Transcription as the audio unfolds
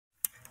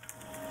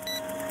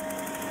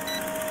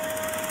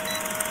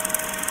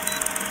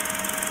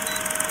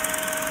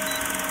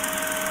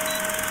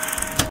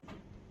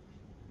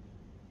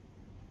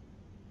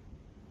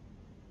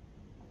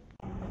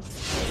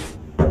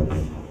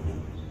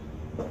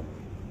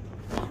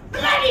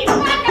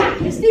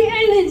It's the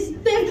aliens!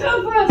 They've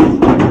come for us!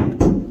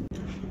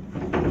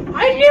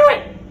 I knew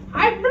it!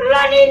 I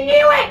bloody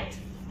knew it!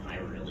 Am I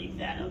really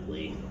that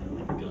ugly? Oh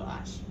my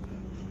gosh.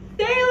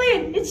 The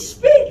alien! It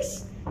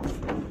speaks!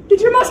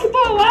 Get your musket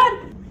ball,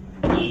 lad!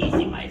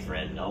 Easy, my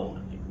friend. No,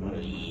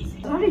 really easy.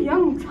 Is that a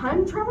young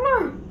time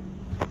traveler?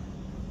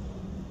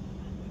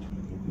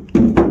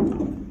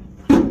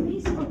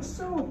 These look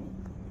so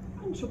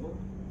punchable.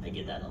 I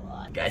get that a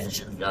lot. Guys, it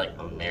should have got like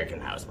American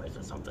Housewives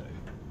or something.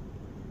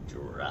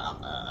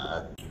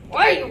 Drama.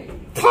 Why you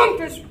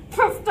pompous,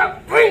 puffed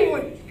up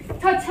penguin?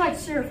 Tut tut,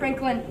 Sir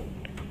Franklin.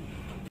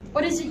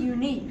 What is it you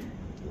need?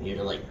 I'm here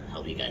to like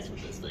help you guys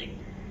with this thing.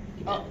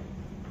 Oh.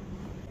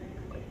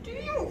 What do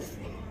you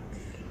think?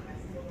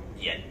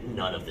 Yeah,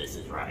 none of this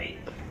is right.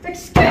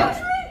 Excuse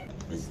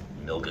me? Is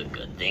milk a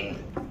good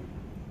thing?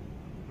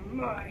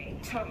 My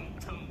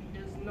tum-tum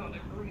does not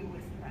agree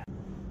with that.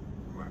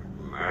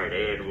 My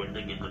dad went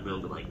to get the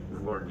milk like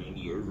 14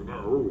 years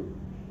ago.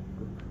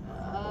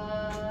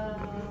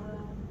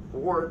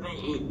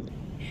 14.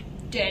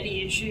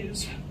 Daddy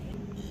issues.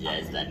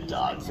 Yes, that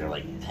dogs are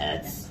like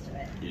pets.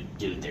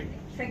 Dude, they're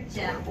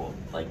terrible.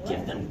 Like,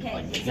 give them,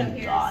 give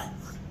them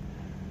gods.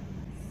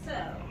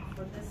 So,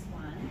 for this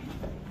one,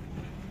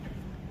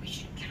 We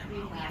should get her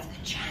while we have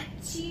the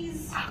chance.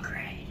 cheese. Oh,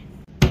 great.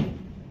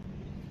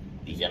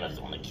 These enemies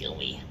want to kill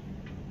me.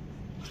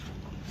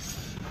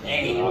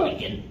 Hey,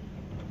 Lincoln.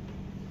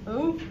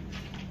 Oh?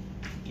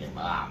 Your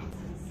mom.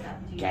 Stuff.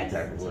 Do you Cats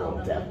are tell little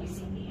them devils.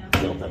 what you think the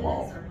Kill answer them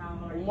all. is, or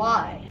how are you-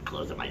 Why?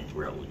 Close at my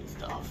throat and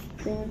stuff.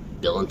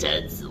 Bill and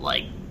Ted's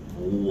like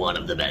one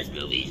of the best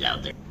movies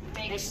out there.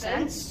 Makes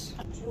sense.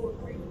 Do you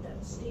agree with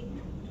that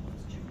statement?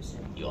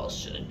 You all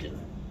should, because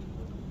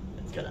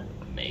it's gonna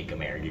make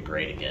America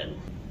great again.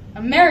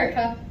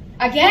 America?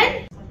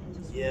 Again?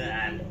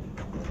 Yeah,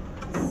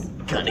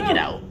 I'm gonna get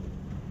out.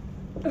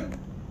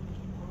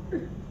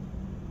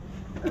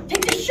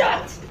 Take the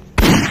shot!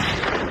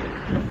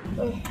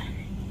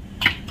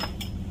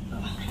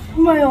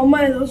 Oh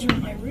my, those are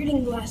my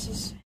reading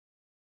glasses.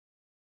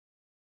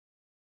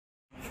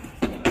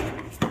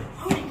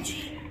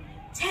 OMG,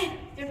 Ted,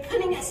 they're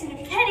putting us in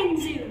a petting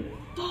zoo.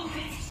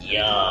 Bogus.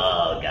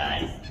 Yo,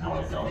 guys, I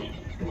want a selfie.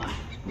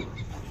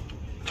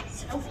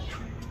 Selfie.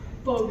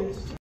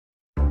 Bogus.